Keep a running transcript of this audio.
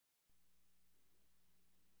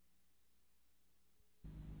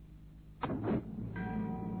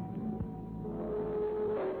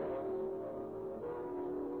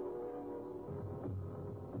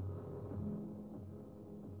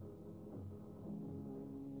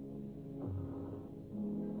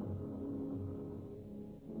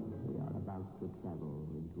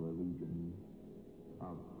into a region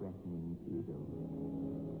of threatening evil.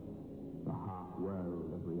 The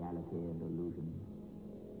half-world of reality and illusion,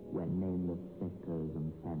 where nameless specters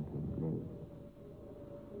and phantoms live.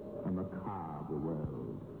 A macabre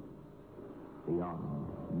world beyond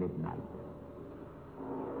midnight.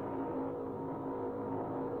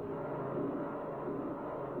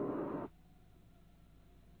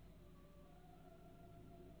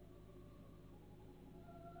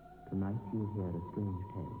 Tonight you hear a strange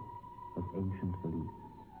tale of ancient beliefs,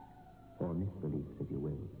 or misbeliefs if you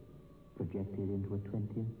will, projected into a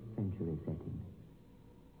 20th century setting,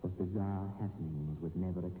 of bizarre happenings with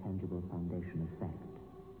never a tangible foundation of fact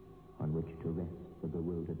on which to rest the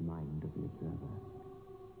bewildered mind of the observer.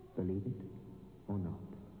 Believe it or not.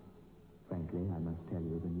 Frankly, I must tell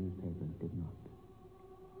you the newspapers did not.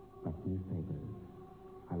 But newspapers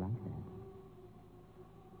are like that.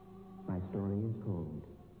 My story is called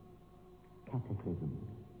Cataclysm.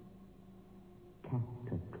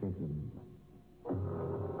 Cataclysm.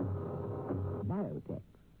 Biotech,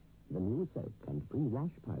 the new soap and pre-wash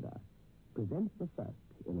powder, presents the first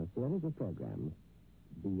in a series of programs,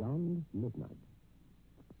 Beyond Midnight.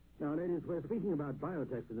 Now, ladies, we're speaking about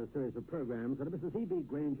biotech in a series of programs, and Mrs. E.B.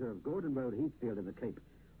 Granger of Gordon Road, Heathfield in the Cape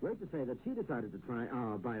wrote to say that she decided to try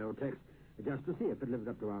our biotech just to see if it lived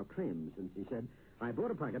up to our claims. And she said, I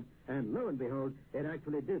bought a packet, and lo and behold, it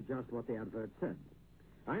actually did just what the advert said.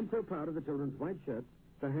 I'm so proud of the children's white shirts,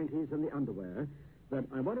 the hankies, and the underwear that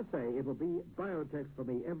I want to say it will be biotech for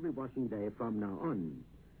me every washing day from now on.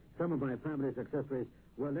 Some of my family's accessories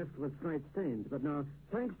were left with slight stains, but now,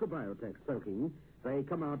 thanks to biotech soaking, they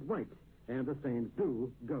come out white, and the stains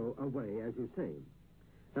do go away, as you say.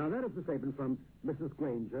 Now, that is the statement from Mrs.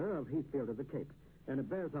 Granger of Heathfield of the Cape, and it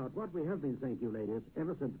bears out what we have been saying to you, ladies,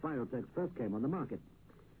 ever since biotech first came on the market.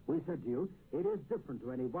 We said to you, it is different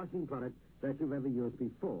to any washing product that you've ever used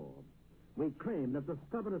before. We claim that the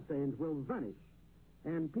stubborn stains will vanish,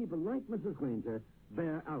 and people like Mrs. Granger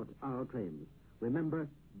bear out our claims. Remember,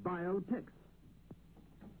 biotech.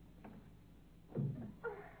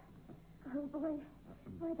 Oh, boy.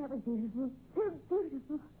 Boy, that was beautiful. So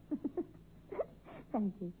beautiful.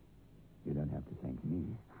 Thank you. You don't have to thank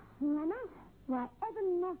me. Why not? Why ever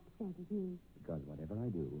not thank you? Because whatever I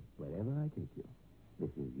do, wherever I take you,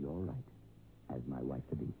 this is your right as my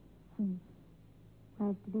wife-to-be.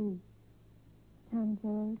 Wife-to-be. Sounds so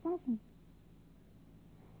old-fashioned.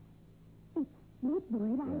 It's sweet,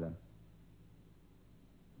 boy. Clara.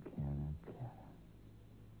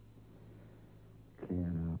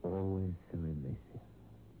 Clara, always so evasive.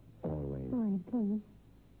 Always. Boy, please.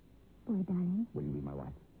 Boy, darling. Will you be my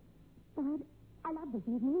wife? Boy, I love this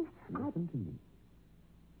evening. Listen to me.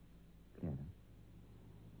 Clara.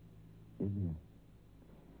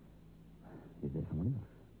 Is there someone else?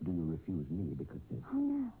 Do you refuse me because there's... Oh,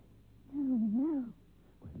 no. No.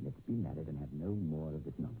 Well, let's be married and have no more of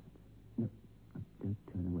this nonsense. No, don't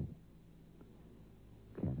turn away.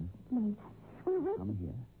 Clara. Wait. Wait. Come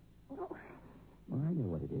here. Oh. Well, I know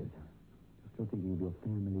what it is. You're still thinking of your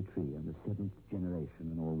family tree and the 7th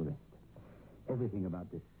generation and all the rest. Everything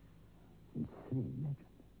about this insane legend.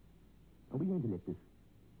 Are we going to let this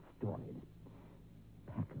story, this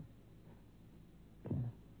pack of...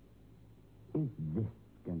 Clara, is this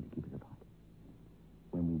going to keep us apart?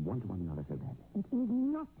 When we want one another so badly? It is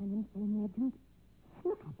not an insane legend.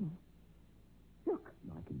 Look at me. Look.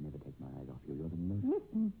 No, I can never take my eyes off you. You're the most...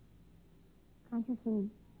 Listen. Can't you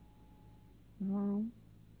see? My eyes,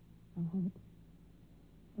 my head,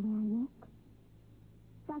 the way I walk.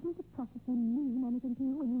 Doesn't the prophecy mean anything to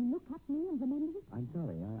you when you look at me and remember it? I'm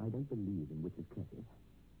sorry, I don't believe in witches' curses.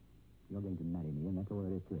 You're going to marry me, and that's all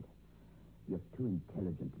there is to it. You're too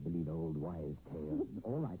intelligent to believe old wives' tales.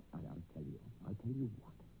 All right, I'll tell you. I'll tell you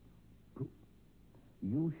what. Proof.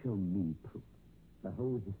 You show me proof. The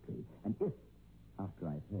whole history. And if, after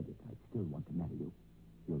I've heard it, I still want to marry you,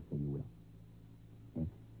 you'll say you will. Yes?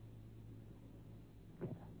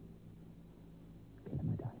 Clara,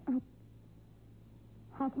 my darling.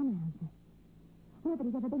 How can I answer?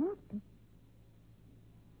 Nobody's ever been asked to.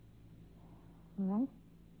 All right.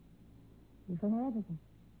 You shall know everything.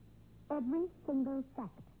 Every single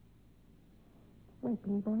fact. Wait,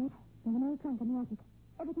 please, Boyd. There's an old trunk in the attic.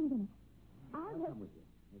 Everything's in it. I'll come with you.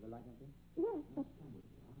 There's a light up there? Yes, but... Come with you,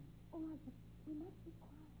 huh? All right, but we must be quiet.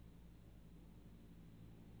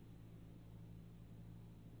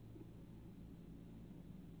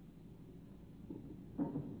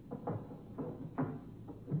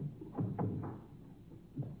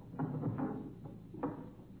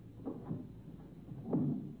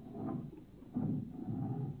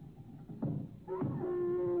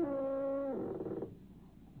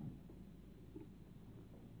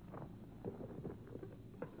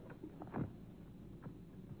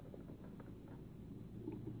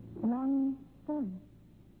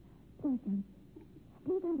 telephone.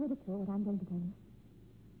 Please don't ridicule what I'm going to tell you.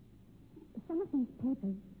 Some of these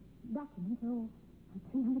papers, documents, are all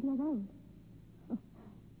 300 years old.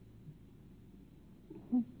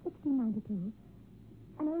 In 1692,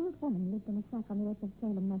 an old woman lived in a shack on the edge of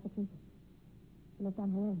Salem, Massachusetts. She lived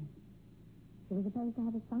on her own. She was supposed to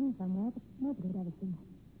have a son somewhere, but nobody had ever seen her.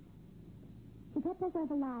 She kept herself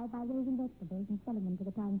alive by raising vegetables and selling them to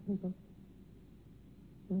the townspeople.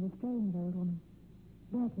 She was a strange old woman.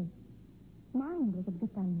 Dirty. Mind was a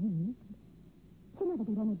bit unhinged. She never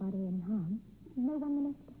did anybody any harm. No one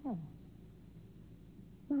molested her.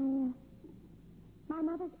 My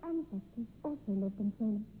mother's ancestors also lived in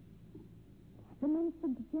Salem. The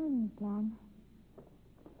Minford Jones clan.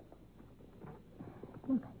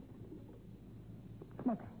 Look,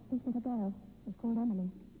 this little girl is called Emily.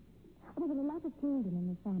 There were a lot of children in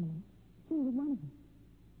this family. She was one of them.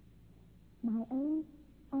 My own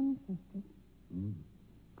ancestors.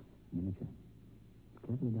 Miniature.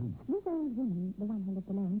 Cleverly done. This old woman, the one who lived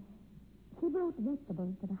alone, she brought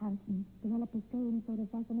vegetables to the house and developed a strange sort of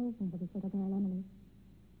fascination for this little girl, Emily.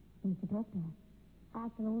 She used to talk to her,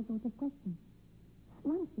 ask her all sorts of questions.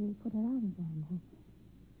 Once she put her arms around her.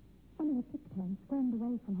 Emily kicked her and squirmed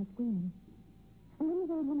away from her screaming. And when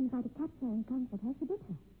this old woman tried to catch her and comfort her, she bit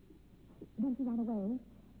her. Then she ran away,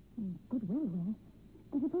 good will away,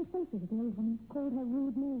 and she told faces at the old woman, called her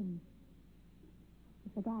rude names.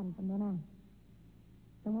 It began from then on.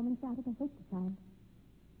 The woman started to hate the child.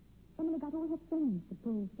 Emily got all her friends to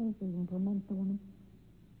pull faces and torment the woman.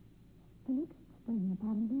 The next spring,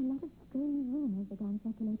 apparently, a lot of strange rumors began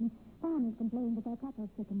circulating. Farmers complained that their cattle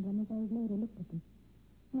sickened when this old lady looked at them.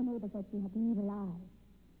 Her neighbor said she had evil eyes.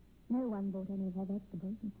 No one bought any of her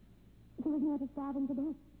vegetables, and she was near to starving to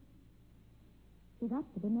death. She got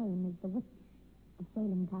to be known as the Witch of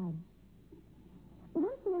Salem Town.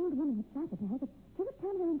 Once the old woman had shouted to her that she would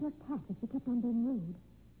turn her into a cat if she kept on being rude.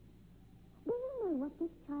 Do you know what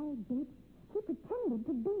this child did? She pretended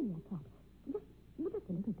to be a cat. Just a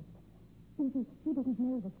little bit. You see, she didn't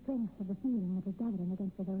know the strength of the feeling that was gathering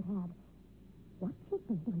against the old hag. What she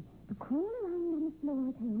did was to crawl around on the floor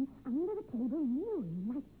at home, under the table,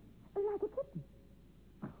 mewing like a kitten.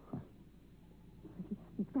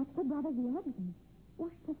 She scratched her brother's ears and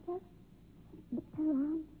washed herself, licked her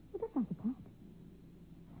arm, just like a cat.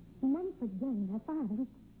 Manfred Jones, her father, was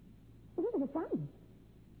astounded.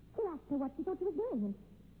 She asked her what she thought she was doing, and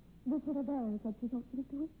this little girl said she thought she was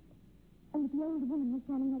doing, and that the old woman was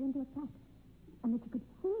turning her into a cat, and that she could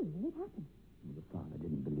see it happen. Well, the father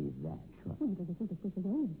didn't believe that, sure. He was a superstitious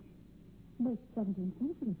age. Late 17th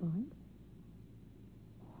century boy.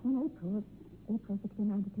 In April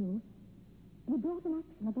 1692, he brought an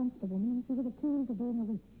action against the woman, and she was accused of being a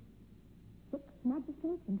witch. 6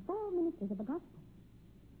 magistrates and 4 ministers of the gospel.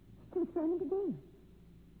 She was thrown into jail.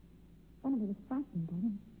 Emily was frightened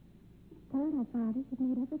then and told her father she'd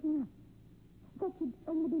made everything up. Said she'd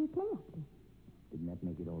only been play acting. Didn't that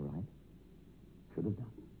make it all right? Should have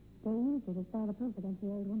done. They used it as further proof against the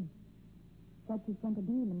old woman. Said she'd sent a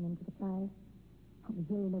demon into the child. Oh, the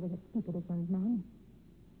jailer was a stupidest old man.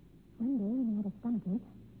 One day when he had a stomachache,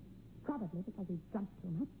 probably because he'd drunk too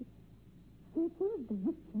much, he accused the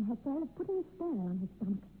witch in her cell of putting a spell on his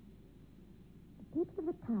stomach. The people of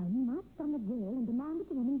the town marched on the jail and demanded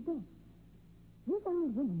the woman's death. This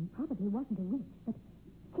old woman probably wasn't a witch, but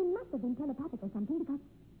she must have been telepathic or something, because,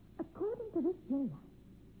 according to this jailer,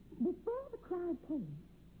 before the crowd came,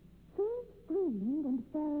 she screamed and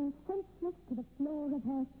fell senseless to the floor of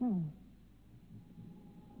her cell.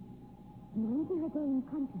 And when she regained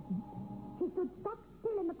consciousness, she stood stock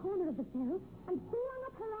still in the corner of the cell and flung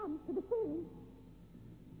up her arms to the ceiling.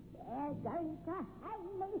 They're going to hang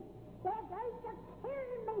me. They're going to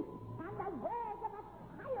kill me. And the words of a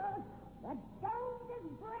child, the domed his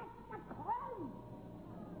breast a crown.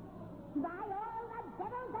 By all the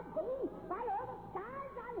devils that be, by all the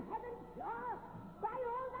stars on heaven's floor, by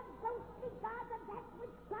all the ghostly gods of that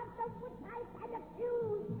witchcraft of which I can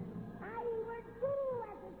accuse, I will do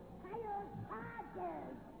as a child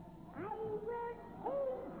charges. I will take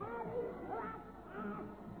her into a cat.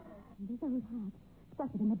 This old hag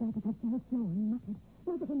spotted in the dirt of her cell floor and muttered,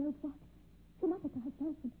 nobody knows what. She muttered to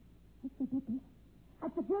herself, and as she did this, at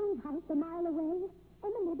the Jones house a mile away,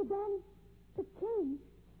 Emily began to change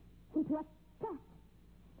into a cat.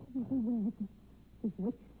 Every word this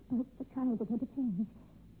witch spoke, the child began to change.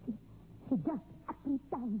 She jumped up and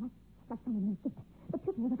down like someone in a fit. The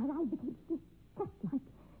pupils of her eyes became cat-like.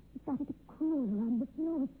 She started to crawl around the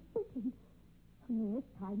floor, speaking. Only this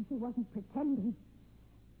time she wasn't pretending.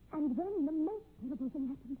 And then the most terrible thing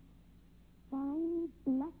happened. Fine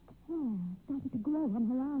black hair started to grow on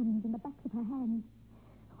her arms and the backs of her hands.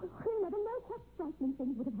 You never know what frightening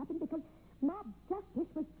things would have happened because mob justice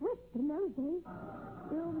was swift in those days.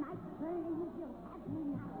 You might believe you have me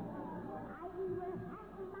now. I will have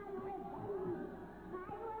my revenge. I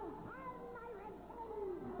will have my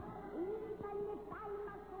revenge. Even if I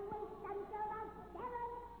must wait until the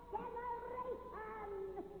seventh generation.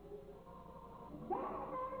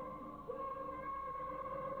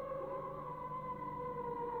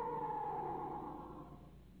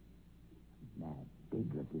 Mad,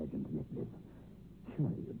 dangerous legend live.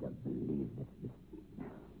 Surely you don't believe that this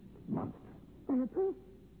monster. There are proof.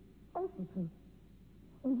 Also proof.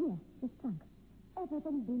 In here, this trunk.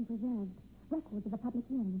 Everything's been preserved. Records of the public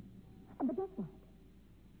hearing. And the death warrant.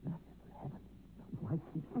 Merciful heaven. Why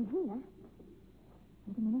keep... And here...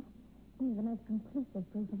 Wait a minute. Here's the most conclusive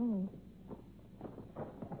proof of all.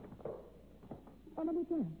 Emily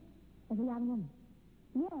Jones, as a young woman.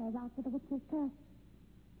 Years after the witch's curse.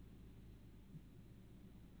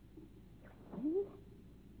 You see?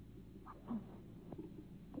 The face.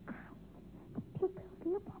 The eyes. The pupils.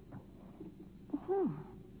 Look at them. The hair.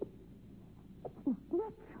 It's not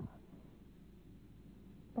natural.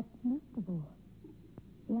 But most of all,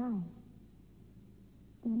 the eyes.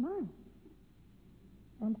 They're mine.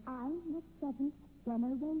 And I'm the seventh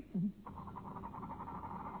generation.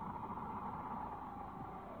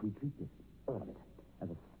 We treat this, all of it, as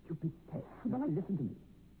a stupid test. But Now, listen to me.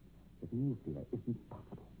 If you fear isn't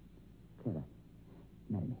possible. Clara,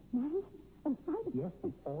 marry me. Marry? In spite of... Yes,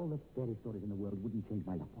 if all the fairy stories in the world wouldn't change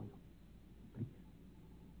my love for you. Please.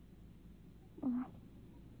 All right.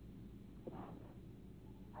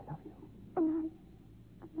 I love you. And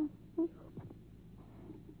I love you. But...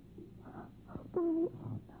 Oh, boy.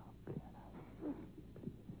 Oh, now, Clara.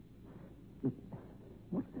 Please.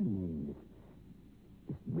 What's her name,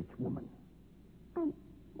 this witch woman?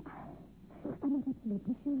 I'm not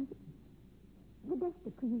absolutely sure. The best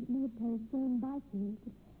decree made her Jane Byfield.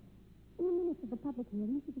 In the minutes of the public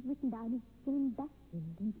hearing, she was written down as Jane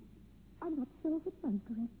Byfield, and I'm not sure which one's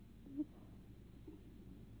correct.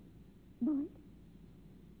 Boyd?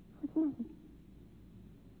 What's the matter?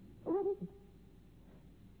 What is it?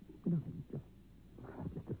 Nothing,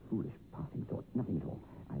 just a foolish passing thought. Nothing at all.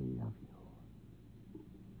 I love you.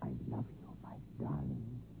 I love you, my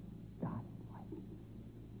darling, darling wife.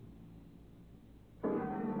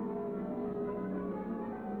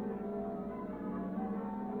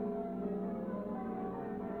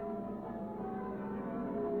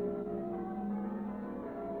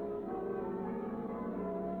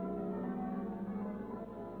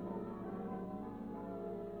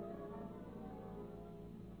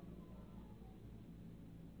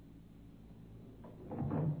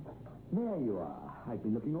 There you are. I've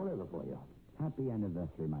been looking all over for you. Happy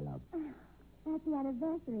anniversary, my love. Happy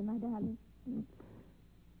anniversary, my darling.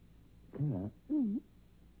 Clara,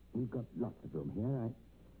 we've got lots of room here.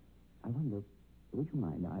 I wonder, would you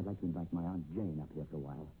mind? I'd like to invite my Aunt Jane up here for a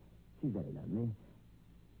while. She's very lonely.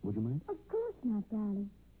 Would you mind? Of course not, darling.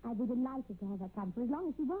 I'd be delighted to have her come for as long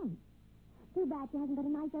as she wants. Too bad she hasn't got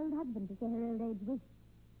a nice old husband to share her old age with.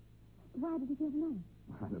 Why did you feel the matter?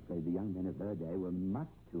 I'm afraid the young men of her day were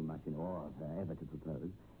much too much in awe of her ever to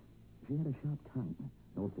propose. She had a sharp tongue,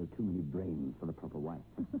 and also too many brains for the proper wife.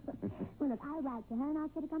 Well, look, I'll write to her and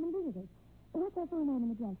ask her to come and visit us. What's her full name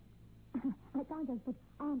and address? I can't just put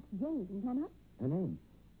Aunt Jane, can I? Her name?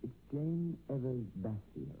 It's Jane Evers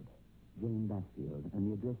Basfield. Jane Basfield.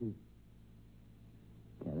 And the address is...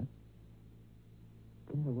 Clara?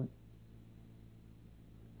 Clara, what?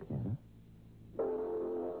 Clara?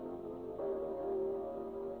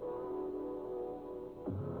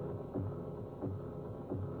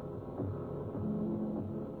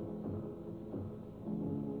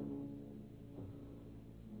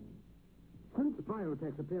 Since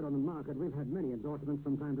Biotex appeared on the market, we've had many endorsements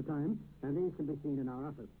from time to time, and these can be seen in our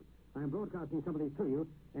office. I am broadcasting some of these to you,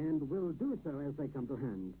 and will do so as they come to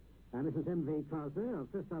hand. Mrs. M.V. Krauser of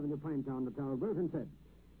Fifth Avenue, Pinetown, Natal, wrote and said,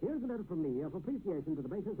 "Here's a letter from me of appreciation to the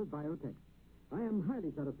makers of Biotex. I am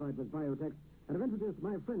highly satisfied with Biotex and have introduced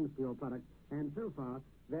my friends to your product, and so far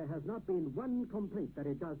there has not been one complaint that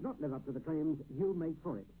it does not live up to the claims you make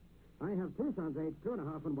for it. I have two sons aged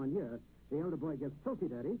 2.5 and 1 year. The older boy gets filthy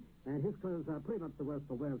dirty, and his clothes are pretty much the worse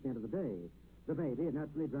for wear at the end of the day. The baby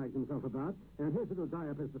naturally drags himself about, and his little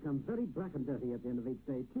diapers become very black and dirty at the end of each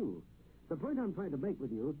day, too. The point I'm trying to make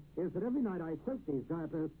with you is that every night I soak these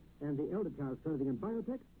diapers and the elder child's clothing in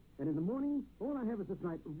Biotex, and in the morning, all I have is this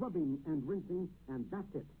night rubbing and rinsing, and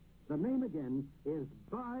that's it. The name again is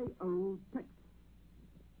Biotex.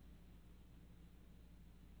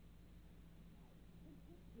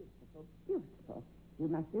 Beautiful. You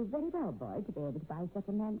must do very well, boy, to be able to buy such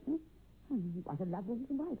a mansion. What a lovely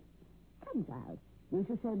little wife. Come, child. You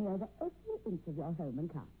shall show me over every inch of your home and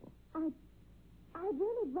castle. I'd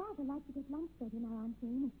really rather like to get lunch ready now, Aunt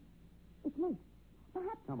Jane. It's late.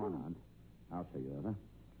 Perhaps... Come on, Aunt. I'll show you over.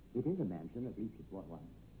 It is a mansion, at least it's what one.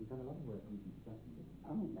 We've done a lot of work in constructing it.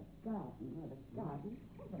 Oh, the garden. Oh, the garden.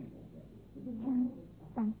 Heavenly.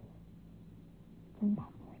 Thank you. Jane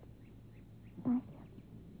Bassfield. Bassfield.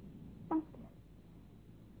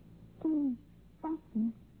 Jane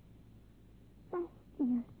Bassfield.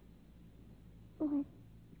 Bassfield. Boy.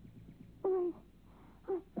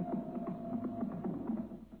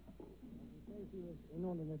 She was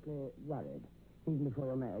inordinately worried, even before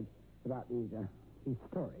your marriage, about these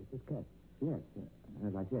stories with Kurt. Yes,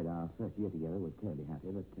 as I said, our first year together was terribly happy,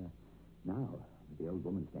 but now, with the old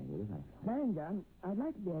woman staying with us, John, I'd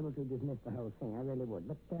like to be able to dismiss the whole thing, I really would,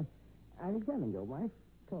 but I've examined your wife,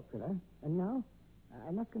 talked with her, and now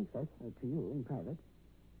I must confess to you in private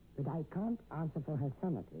that I can't answer for her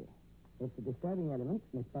sanity if the disturbing element,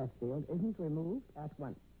 Miss Bassfield, isn't removed at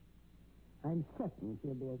once. I'm certain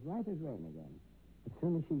she'll be as right as rain again as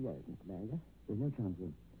soon as she goes, Mr. Barringer. there's no chance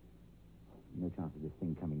of this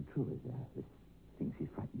thing coming true, is there? This thing she's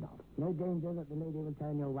frightened of. No danger that the lady will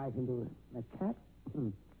turn your wife into a cat?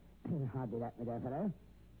 Hardly that, my dear fellow.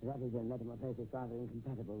 That is a metamorphosis rather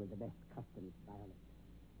incompatible with the best customs of biology.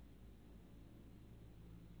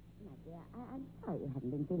 My dear, I'm sorry you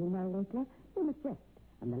haven't been feeling well lately. You must rest.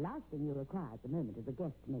 And the last thing you require at the moment is a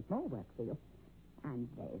guest to make more work for you. I'm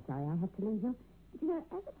very sorry I have to leave you. But,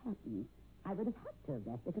 as it happens, I would have had to have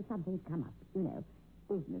left because something's come up.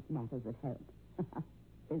 Business matters at home.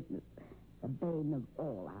 Business. The bane of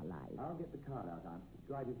all our lives. I'll get the card out, Aunt.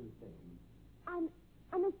 Drive you to the station. I'm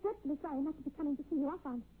most dreadfully sorry not to be coming to see you off,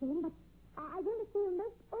 Aunt Jane, but I really feel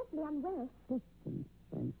most awfully unwell. Distance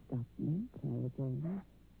won't stop me, Clara Jane.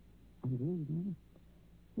 And you know,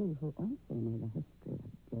 you who also know the history of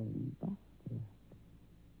Jane Bassfield.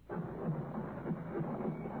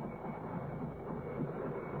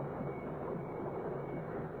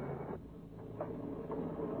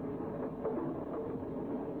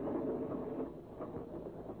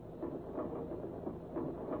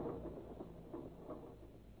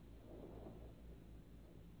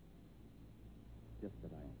 Just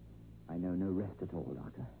that I know no rest at all,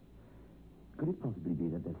 Doctor. Could it possibly be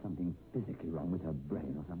that there's something physically wrong with her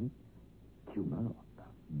brain or something? Tumor or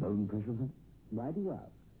bone pressure or something? Why do you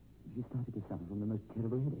ask? She started to suffer from the most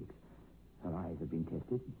terrible headaches. Her eyes have been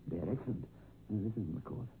tested. They're excellent. And this isn't the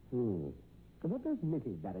cause. What does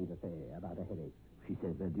Mrs. Barringer say about a headache? She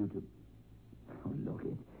says they're due to... Oh, look,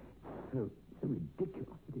 it's so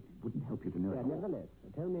ridiculous that it wouldn't help you to know it. Nevertheless,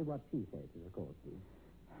 tell me what she says is the cause, please.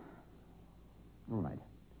 All right.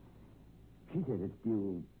 She says it's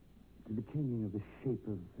due to the changing of the shape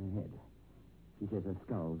of her head. She says her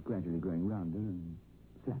skull's gradually growing rounder and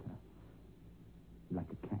flatter. Like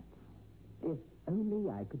a cat's. If only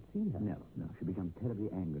I could see her. No. She becomes terribly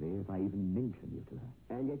angry if I even mention you to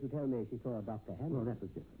her. And yet you tell me she saw Dr. Hammond. Well, that was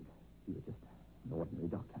different. You were just an ordinary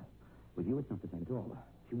doctor. With you, it's not the same at all.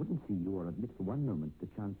 She wouldn't see you or admit for one moment the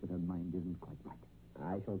chance that her mind isn't quite right.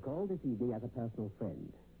 I shall call this evening as a personal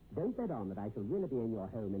friend. Don't bet on that I shall really be in your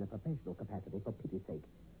home in a professional capacity, for pity's sake.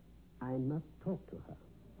 I must talk to her.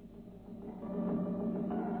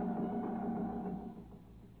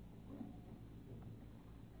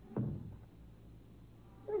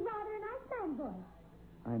 He was rather a nice man, boy.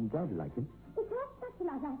 I'm glad you like him. He talked such a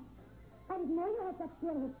lot. I didn't know you had such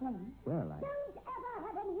serious friends. Well, Don't ever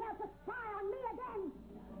have him here to spy on me again.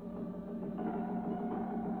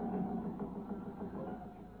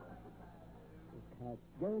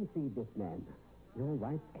 Go and see this man. Your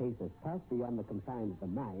wife's case has passed beyond the confines of the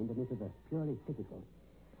mind, and it is a purely physical.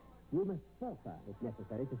 You must force her, if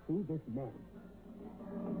necessary, to see this man.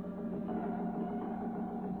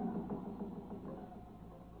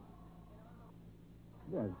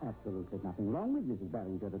 There's absolutely nothing wrong with Mrs.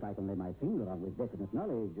 Barringer that I can lay my finger on with definite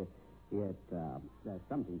knowledge. Yet there's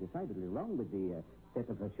something decidedly wrong with the set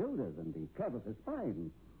of her shoulders and the curve of her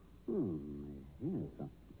spine. Yes.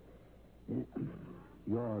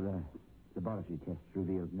 Your laboratory tests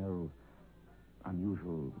revealed no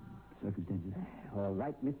unusual circumstances. All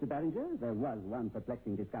right, Mr. Barringer, there was one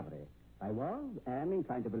perplexing discovery. I am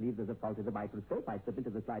inclined to believe there's a fault in the microscope. I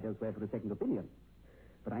submitted the slide elsewhere for a second opinion.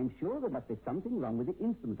 But I'm sure there must be something wrong with the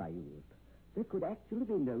instrument I used. There could actually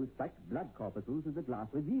be no such blood corpuscles as the glass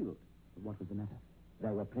revealed. What was the matter?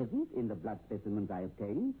 There were present in the blood specimens I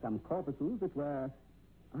obtained some corpuscles that were...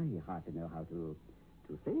 I hardly know how to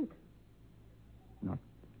say it. Not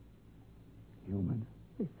human.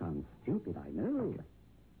 This sounds stupid, I know.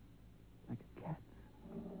 Like a cat.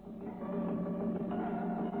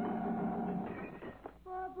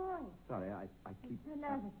 I keep... I'm so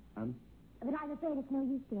nervous. But I'm afraid it's no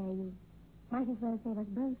use, dear. You might as well save us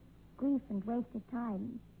both grief and wasted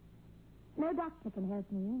time. No doctor can help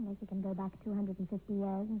me unless he can go back 250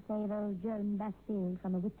 years and save old Joan Basfield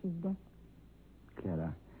from a witch's death.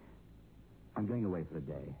 Clara, I'm going away for a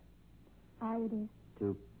day. Are you,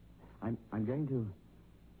 dear? I'm going to...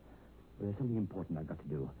 Well, there's something important I've got to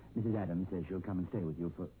do. Mrs. Adams says she'll come and stay with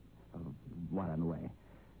you for... while I'm away.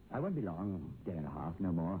 I won't be long, a day and a half,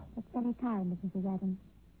 no more. That's very kind of Mrs. Adams.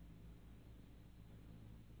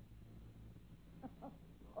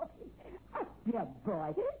 Dear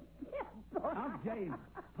boy. Now, James,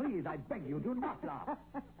 please, I beg you, do not laugh.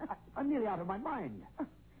 I'm nearly out of my mind.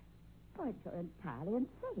 Boy, you're entirely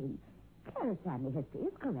insane. Clara's family history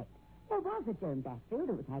is correct. There was a Joan Basfield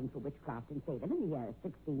who was hanged for witchcraft in Salem in the year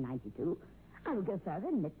 1692. I will go further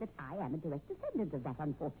and admit that I am a direct descendant of that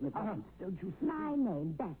unfortunate woman. Don't you see? My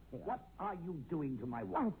name, Basfield. What are you doing to my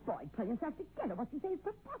wife? Oh, boy, pull yourself together. What you say is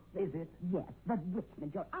preposterous. Is it? Yes, but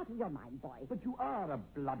Richmond, you're out of your mind, boy. But you are a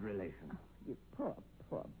blood relation. You poor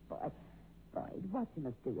boy. Boyd, what you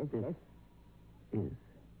must do is this. Is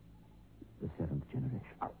the seventh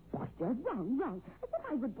generation. Oh, boy, you're wrong.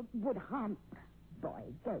 As if I would harm... Boy,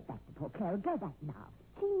 go back to poor Clara. Go back now.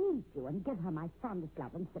 She needs you, and give her my fondest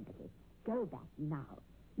love and sympathy. Go back now.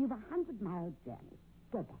 You've 100-mile journey.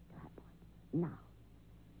 Go back to her, boy. Now.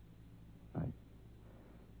 I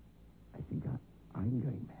think I'm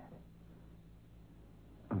going mad.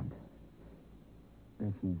 Aunt,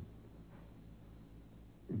 there's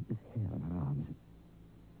this hair on her arms.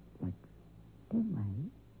 Like... Don't worry.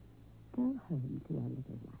 Go home to your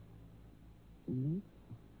little wife. Yes.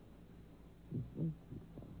 She's waiting for you.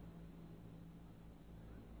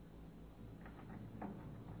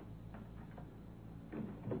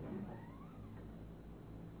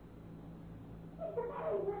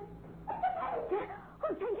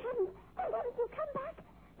 Oh, thank heavens. Thank heavens you've come back.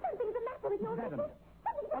 Something's the matter with your Madam, missus.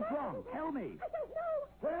 Something's the what's matter wrong? with you. Tell me. I don't know.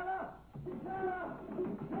 Clara!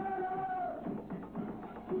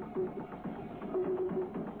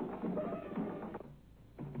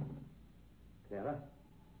 Clara,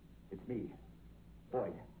 it's me,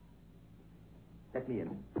 Boyd. Let me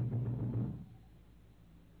in.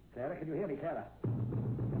 Clara, can you hear me, Clara?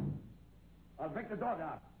 I'll break the door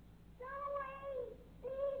down. Go away.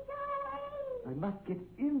 Please go away. I must get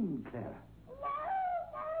in, Clara. No,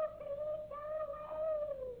 please go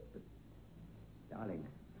away. Darling,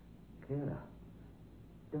 Clara,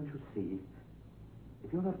 don't you see?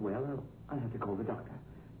 If you're not well, I'll have to call the doctor.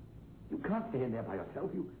 You can't stay in there by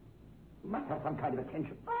yourself. You must have some kind of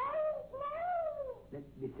attention. Oh, no. Let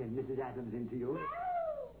me send Mrs. Adams in to you. No.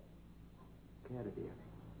 Clara, dear,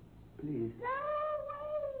 please. Go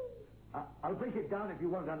away. I'll break it down if you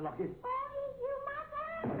won't unlock it. Boys, you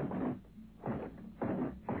mustn't.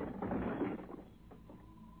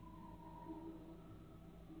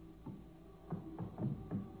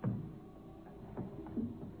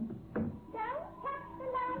 Don't touch the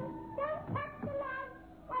light. Don't touch the light.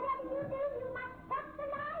 Whatever you do, you must touch the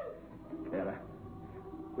light. Clara,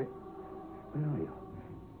 where are you?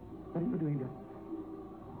 What are you doing down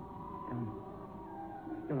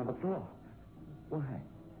on the floor? Why?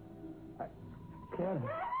 Clara.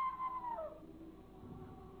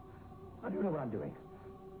 How do you know what I'm doing?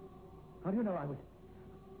 How do you know I was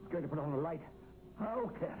going to put on the light?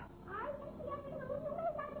 How, Clara? I can see every move the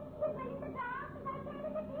way I can see it in the dark, and I can't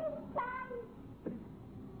even see inside.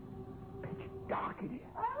 Pitch dark in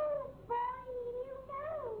here. Oh, boy, you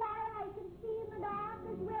know why I can see in the dark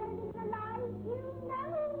as well as in the light. You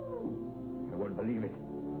know. I won't believe it.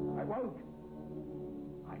 I won't.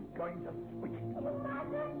 I'm going to switch. You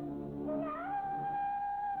mustn't. No.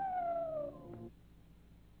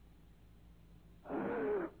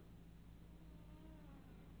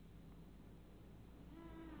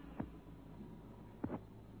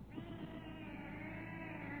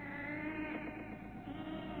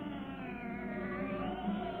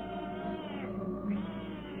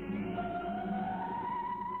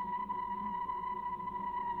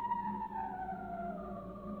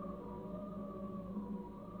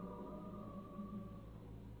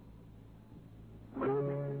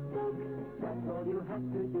 That's all you have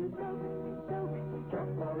to do.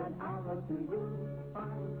 Just for an hour to use.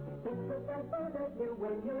 It's the best that you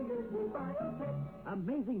when you use the Biotech.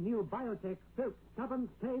 Amazing new Biotech soap stubborn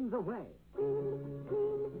stains away.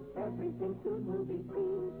 Clean, everything soon will be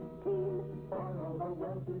clean, for all the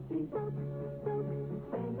world to see. Soap,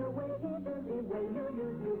 stain away easily when you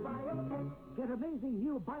use the Biotech. Get amazing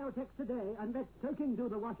new Biotech today and let soaking do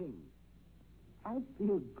the washing. I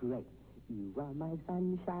feel great. You are my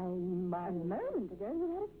sunshine, my... A moment ago, you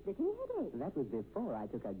had a splitting headache. That was before I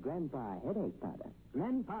took a Grandpa headache powder.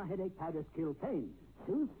 Grandpa headache powders kill pain,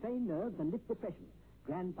 soothe strained nerves, and lift depression.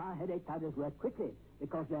 Grandpa headache powders work quickly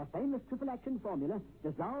because their famous triple-action formula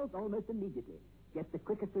dissolves almost immediately. Get the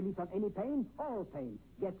quickest relief of any pain, all pain.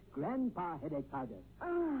 Get Grandpa headache powder.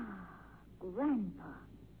 Ah, Grandpa.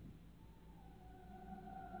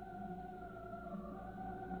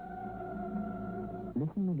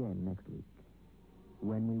 Listen again next week,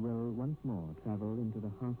 when we will once more travel into the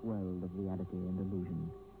half-world of reality and illusion,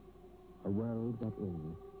 a world that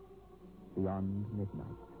is beyond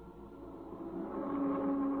midnight.